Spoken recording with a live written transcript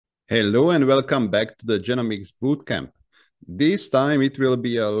Hello and welcome back to the Genomics Bootcamp. This time it will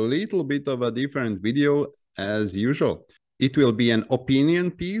be a little bit of a different video as usual. It will be an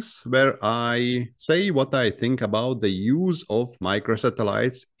opinion piece where I say what I think about the use of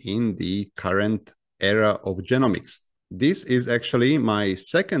microsatellites in the current era of genomics. This is actually my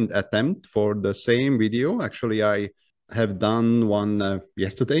second attempt for the same video. Actually, I have done one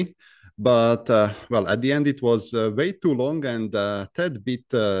yesterday. But, well, at the end, it was way too long and a tad bit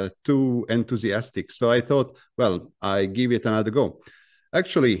too enthusiastic. So I thought, well, I give it another go.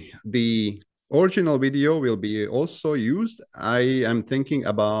 Actually, the original video will be also used. I am thinking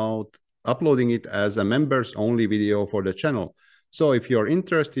about uploading it as a members-only video for the channel. So if you're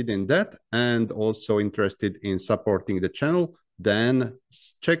interested in that and also interested in supporting the channel, then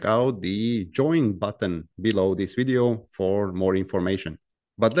check out the join button below this video for more information.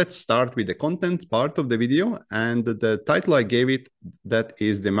 But let's start with the content part of the video, and the title I gave it, that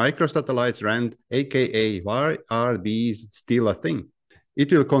is the microsatellites rant, aka why are these still a thing?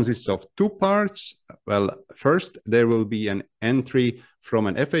 It will consist of two parts. Well, first, there will be an entry from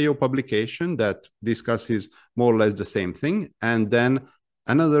an FAO publication that discusses more or less the same thing, and then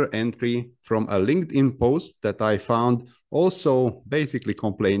another entry from a LinkedIn post that I found also basically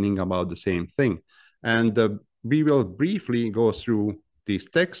complaining about the same thing. And we will briefly go through these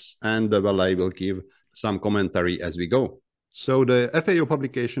texts, and well, I will give some commentary as we go. So the FAO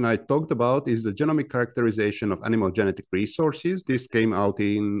publication I talked about is the Genomic Characterization of Animal Genetic Resources. This came out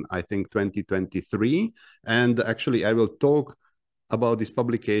in, I think, 2023. And actually, I will talk about this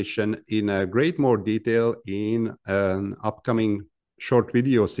publication in a great more detail in an upcoming short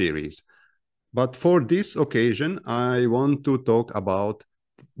video series. But for this occasion, I want to talk about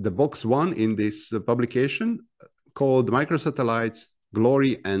the box one in this publication called Microsatellites,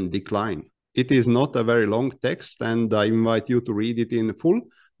 Glory and Decline. It is not a very long text, and I invite you to read it in full.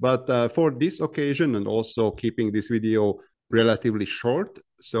 But for this occasion, and also keeping this video relatively short,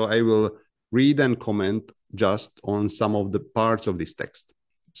 so I will read and comment just on some of the parts of this text.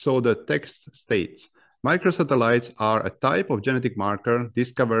 So the text states, microsatellites are a type of genetic marker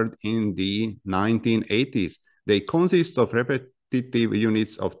discovered in the 1980s. They consist of repetitive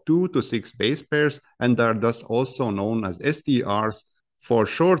units of 2 to 6 base pairs and are thus also known as STRs for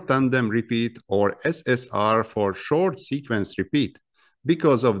short tandem repeat, or SSR for short sequence repeat.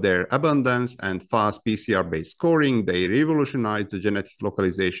 Because of their abundance and fast PCR-based scoring, they revolutionized the genetic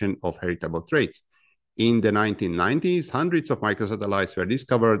localization of heritable traits. In the 1990s, hundreds of microsatellites were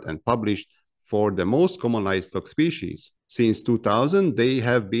discovered and published for the most common livestock species. Since 2000, they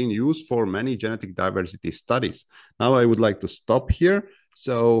have been used for many genetic diversity studies. Now I would like to stop here.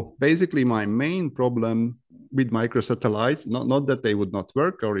 So basically my main problem with microsatellites, not that they would not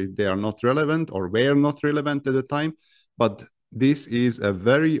work or if they are not relevant or were not relevant at the time, but this is a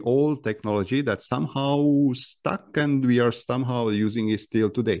very old technology that somehow stuck and we are somehow using it still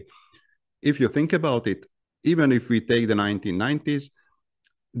today. If you think about it, even if we take the 1990s,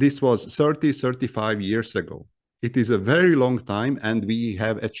 this was 35 years ago. It is a very long time, and we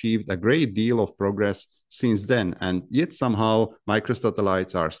have achieved a great deal of progress since then. And yet somehow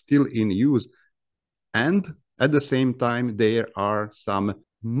microsatellites are still in use. And at the same time, there are some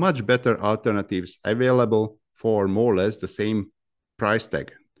much better alternatives available for more or less the same price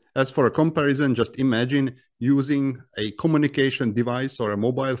tag. As for a comparison, just imagine using a communication device or a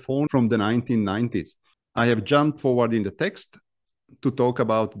mobile phone from the 1990s. I have jumped forward in the text to talk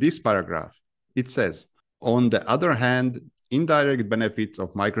about this paragraph. It says, on the other hand, indirect benefits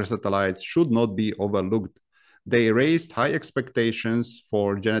of microsatellites should not be overlooked. They raised high expectations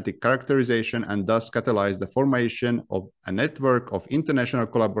for genetic characterization and thus catalyzed the formation of a network of international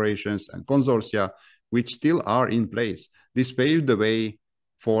collaborations and consortia, which still are in place. This paved the way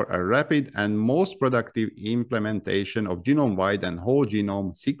for a rapid and most productive implementation of genome-wide and whole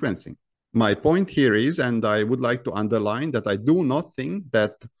genome sequencing. My point here is, and I would like to underline that I do not think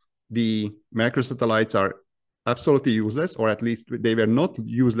that the microsatellites are absolutely useless, or at least they were not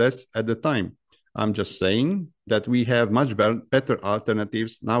useless at the time. I'm just saying that we have much better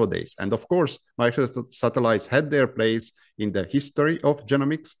alternatives nowadays. And of course, microsatellites had their place in the history of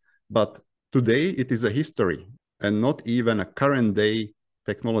genomics, but today it is a history and not even a current day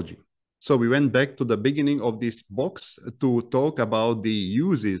technology. So we went back to the beginning of this box to talk about the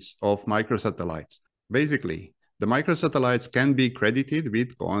uses of microsatellites. Basically, the microsatellites can be credited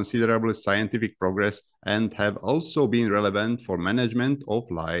with considerable scientific progress and have also been relevant for management of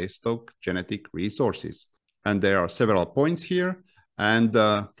livestock genetic resources. And there are several points here. And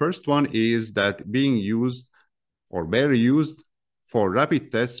the first one is that being used or were used for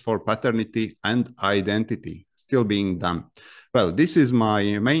rapid tests for paternity and identity, still being done. Well, this is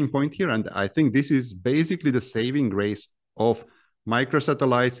my main point here, and I think this is basically the saving grace of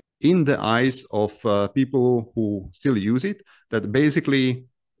microsatellites in the eyes of people who still use it, that basically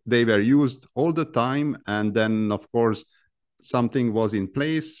they were used all the time, and then, of course, something was in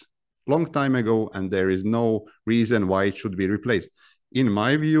place long time ago, and there is no reason why it should be replaced. In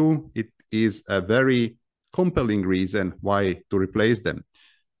my view, it is a very compelling reason why to replace them.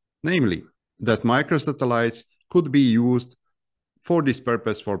 Namely, that microsatellites could be used for this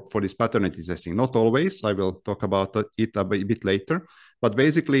purpose, for this paternity testing. Not always, I will talk about it a bit later, but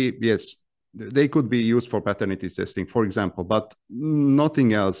basically, yes, they could be used for paternity testing, for example, but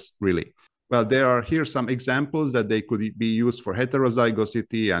nothing else really. Well, there are here some examples that they could be used for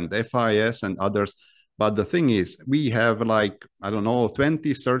heterozygosity and FIS and others. But the thing is, we have like, I don't know,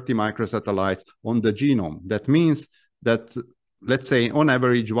 20, 30 microsatellites on the genome. That means that, let's say, on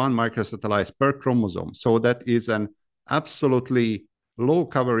average, one microsatellite per chromosome. So that is an absolutely low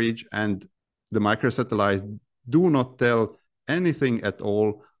coverage, and the microsatellites do not tell anything at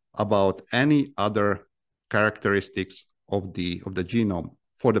all about any other characteristics of the genome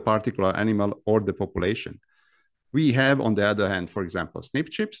for the particular animal or the population. We have, on the other hand, for example, SNP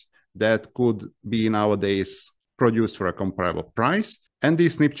chips that could be nowadays produced for a comparable price. And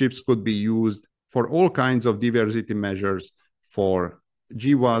these SNP chips could be used for all kinds of diversity measures, for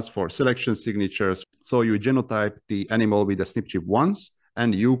GWAS, for selection signatures. So you genotype the animal with a SNP chip once,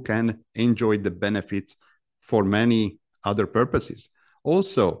 and you can enjoy the benefits for many other purposes.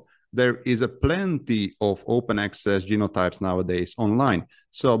 Also, there is a plenty of open access genotypes nowadays online.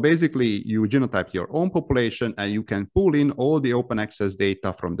 So basically, you genotype your own population and you can pull in all the open access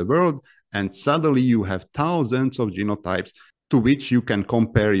data from the world, and suddenly you have thousands of genotypes to which you can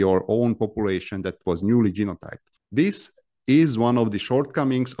compare your own population that was newly genotyped. This is one of the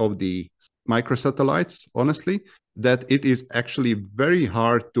shortcomings of the microsatellites, honestly, that it is actually very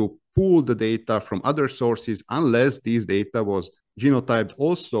hard to pull the data from other sources unless these data was genotyped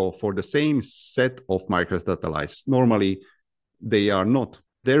also for the same set of microsatellites. Normally, they are not.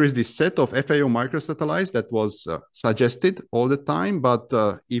 There is this set of FAO microsatellites that was suggested all the time, but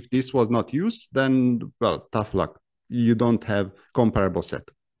if this was not used, then, well, tough luck. You don't have comparable set.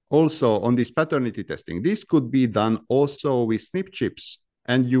 Also, on this paternity testing, this could be done also with SNP chips,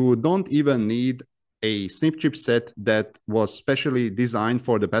 and you don't even need a SNP chip set that was specially designed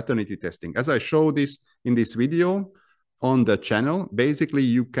for the paternity testing. As I showed this in this video on the channel, basically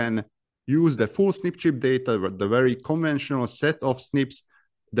you can use the full SNP chip data, the very conventional set of SNPs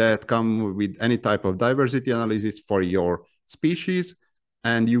that come with any type of diversity analysis for your species,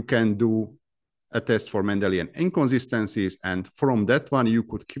 and you can do a test for Mendelian inconsistencies, and from that one you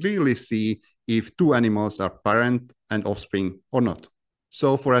could clearly see if two animals are parent and offspring or not.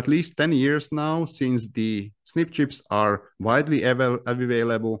 So for at least 10 years now, since the SNP chips are widely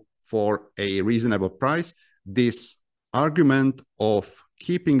available for a reasonable price, this argument of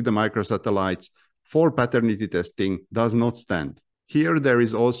keeping the microsatellites for paternity testing does not stand. Here there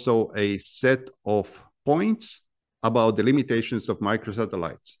is also a set of points about the limitations of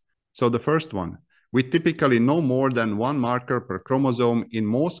microsatellites. So the first one, with typically no more than one marker per chromosome in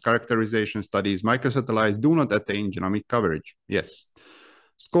most characterization studies, microsatellites do not attain genomic coverage. Yes.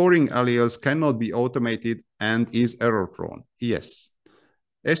 Scoring alleles cannot be automated and is error-prone. Yes.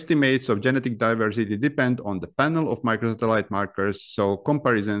 Estimates of genetic diversity depend on the panel of microsatellite markers, so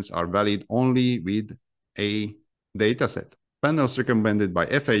comparisons are valid only with a dataset. Panels recommended by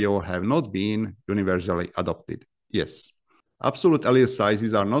FAO have not been universally adopted. Yes. Absolute allele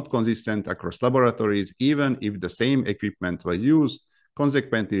sizes are not consistent across laboratories, even if the same equipment was used.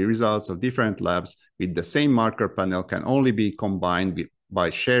 Consequently, results of different labs with the same marker panel can only be combined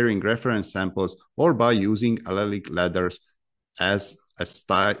by sharing reference samples or by using allelic ladders as a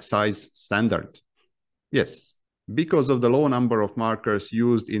size standard. Yes, because of the low number of markers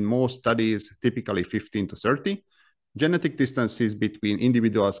used in most studies, typically 15 to 30, genetic distances between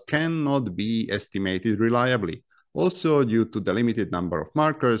individuals cannot be estimated reliably. Also, due to the limited number of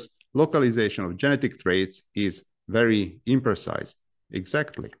markers, localization of genetic traits is very imprecise.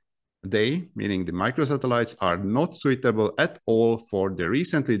 Exactly. They, meaning the microsatellites, are not suitable at all for the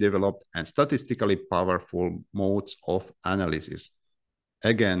recently developed and statistically powerful modes of analysis.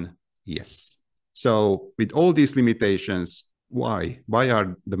 Again, yes. So with all these limitations, why? Why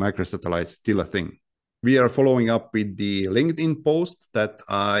are the microsatellites still a thing? We are following up with the LinkedIn post that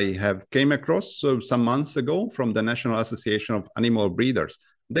I have came across some months ago from the National Association of Animal Breeders.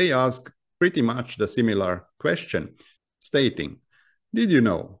 They ask pretty much the similar question, stating, did you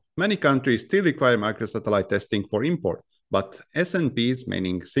know many countries still require microsatellite testing for import? but SNPs,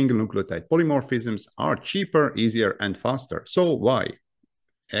 meaning single nucleotide polymorphisms, are cheaper, easier, and faster. So why?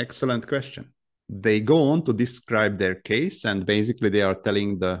 Excellent question. They go on to describe their case, and basically they are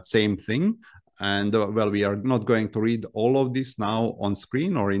telling the same thing. And well, we are not going to read all of this now on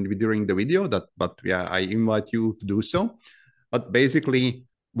screen or during the video, but yeah, I invite you to do so. But basically,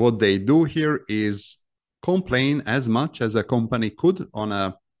 what they do here is complain as much as a company could on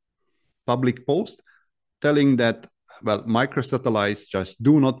a public post, telling that, well, microsatellites just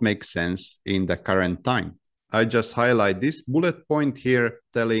do not make sense in the current time. I just highlight this bullet point here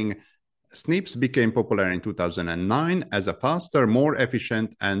telling SNPs became popular in 2009 as a faster, more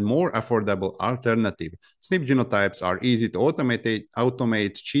efficient, and more affordable alternative. SNP genotypes are easy to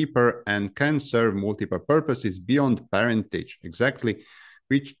automate, cheaper, and can serve multiple purposes beyond parentage. Exactly,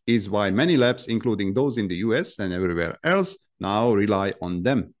 which is why many labs, including those in the US and everywhere else, now rely on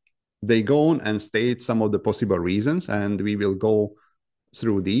them. They go on and state some of the possible reasons, and we will go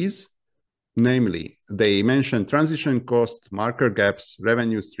through these. Namely, they mention transition costs, marker gaps,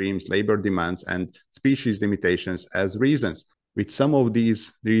 revenue streams, labor demands, and species limitations as reasons. With some of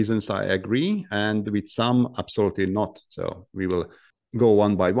these reasons, I agree, and with some, absolutely not. So we will go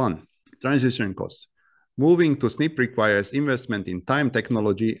one by one. Transition costs. Moving to SNP requires investment in time,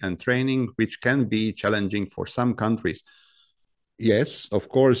 technology, and training, which can be challenging for some countries. Yes, of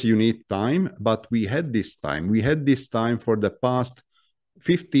course, you need time, but we had this time. We had this time for the past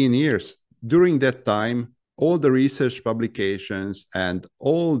 15 years. During that time, all the research publications and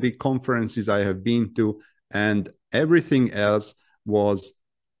all the conferences I have been to and everything else was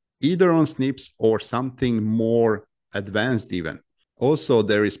either on SNPs or something more advanced even. Also,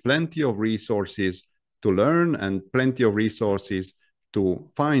 there is plenty of resources to learn and plenty of resources to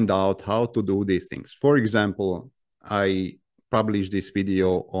find out how to do these things. For example, I published this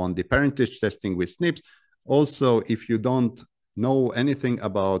video on the parentage testing with SNPs. Also, if you don't know anything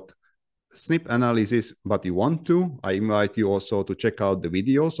about SNP analysis, but you want to, I invite you also to check out the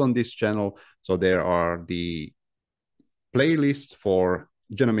videos on this channel. So there are the playlists for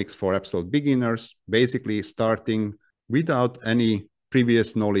Genomics for absolute beginners, basically starting without any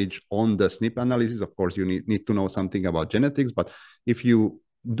previous knowledge on the SNP analysis. Of course, you need to know something about genetics, but if you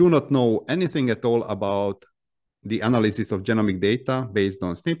do not know anything at all about the analysis of genomic data based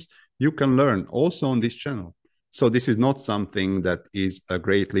on SNPs, you can learn also on this channel. So this is not something that is a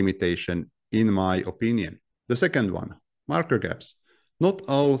great limitation, in my opinion. The second one, marker gaps. Not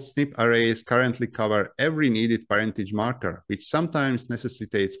all SNP arrays currently cover every needed parentage marker, which sometimes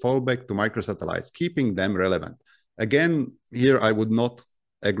necessitates fallback to microsatellites, keeping them relevant. Again, here I would not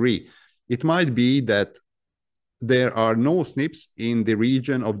agree. It might be that there are no SNPs in the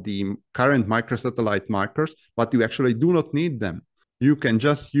region of the current microsatellite markers, but you actually do not need them. You can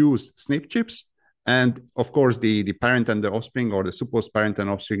just use SNP chips. And of course, the parent and the offspring, or the supposed parent and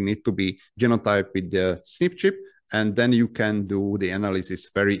offspring, need to be genotyped with the SNP chip, and then you can do the analysis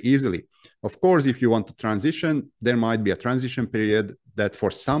very easily. Of course, if you want to transition, there might be a transition period that for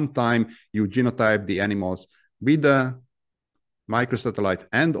some time you genotype the animals with a microsatellite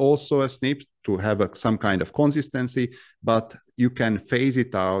and also a SNP to have some kind of consistency, but you can phase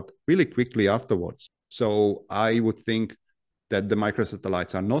it out really quickly afterwards. So I would think that the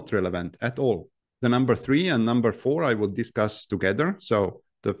microsatellites are not relevant at all. The number 3 and number 4 I will discuss together. So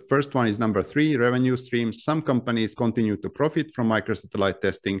the first one is number 3, revenue streams. Some companies continue to profit from microsatellite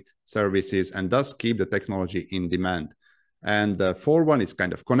testing services and thus keep the technology in demand. And the 4th one is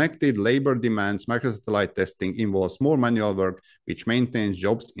kind of connected. Labor demands. Microsatellite testing involves more manual work, which maintains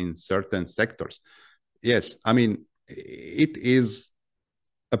jobs in certain sectors. Yes, I mean, it is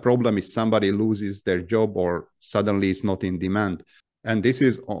a problem if somebody loses their job or suddenly is not in demand. And this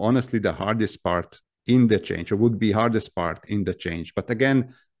is honestly the hardest part in the change, or would be hardest part in the change. But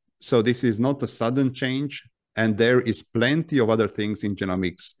again, so this is not a sudden change, and there is plenty of other things in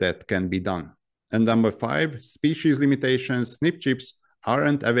genomics that can be done. And number 5, species limitations. SNP chips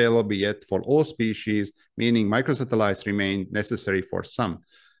aren't available yet for all species, meaning microsatellites remain necessary for some.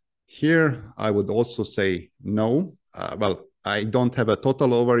 Here, I would also say no. Well, I don't have a total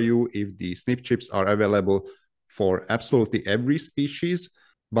overview if the SNP chips are available for absolutely every species.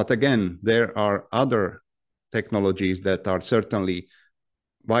 But again, there are other technologies that are certainly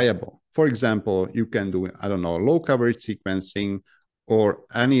viable. For example, you can do, I don't know, low coverage sequencing or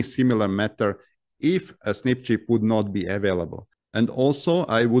any similar method if a SNP chip would not be available. And also,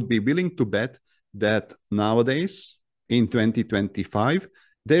 I would be willing to bet that nowadays, in 2025,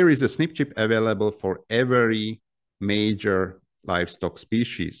 there is a SNP chip available for every major livestock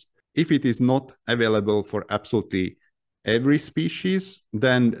species. If it is not available for absolutely every species,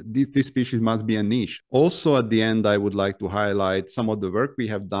 then this species must be a niche. Also, at the end, I would like to highlight some of the work we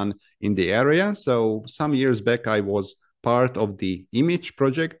have done in the area. So some years back, I was part of the IMAGE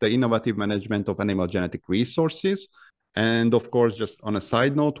project, the Innovative Management of Animal Genetic Resources. And of course, just on a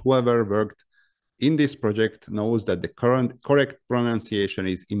side note, whoever worked in this project knows that the correct pronunciation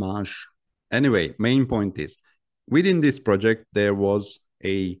is IMAGE. Anyway, main point is, within this project, there was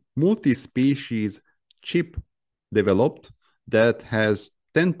a multi-species chip developed that has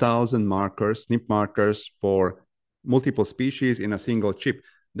 10,000 markers, SNP markers for multiple species in a single chip.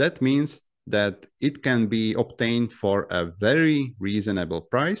 That means that it can be obtained for a very reasonable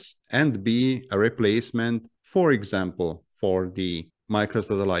price and be a replacement, for example, for the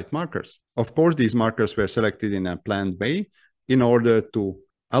microsatellite markers. Of course, these markers were selected in a planned way in order to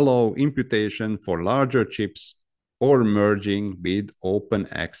allow imputation for larger chips or merging with open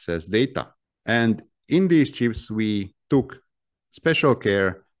access data. And in these chips, we took special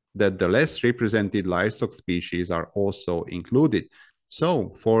care that the less represented livestock species are also included. So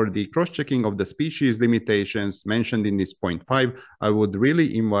for the cross-checking of the species limitations mentioned in this point 5, I would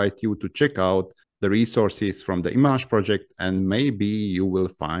really invite you to check out the resources from the IMAGE project, and maybe you will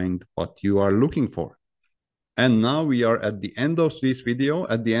find what you are looking for. And now we are at the end of this video.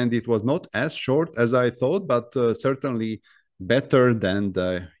 At the end, it was not as short as I thought, but certainly better than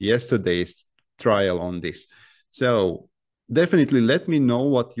yesterday's trial on this. So definitely let me know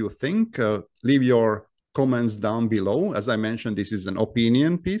what you think. Leave your comments down below. As I mentioned, this is an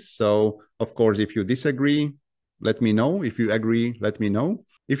opinion piece. So of course, if you disagree, let me know. If you agree, let me know.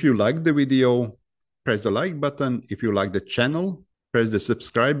 If you like the video, press the like button. If you like the channel, press the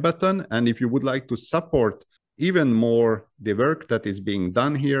subscribe button. And if you would like to support even more the work that is being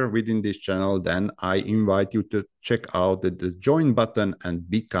done here within this channel, then I invite you to check out the join button and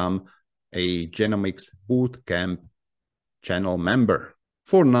become a Genomics Bootcamp channel member.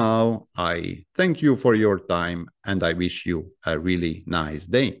 For now, I thank you for your time and I wish you a really nice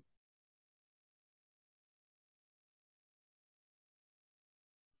day.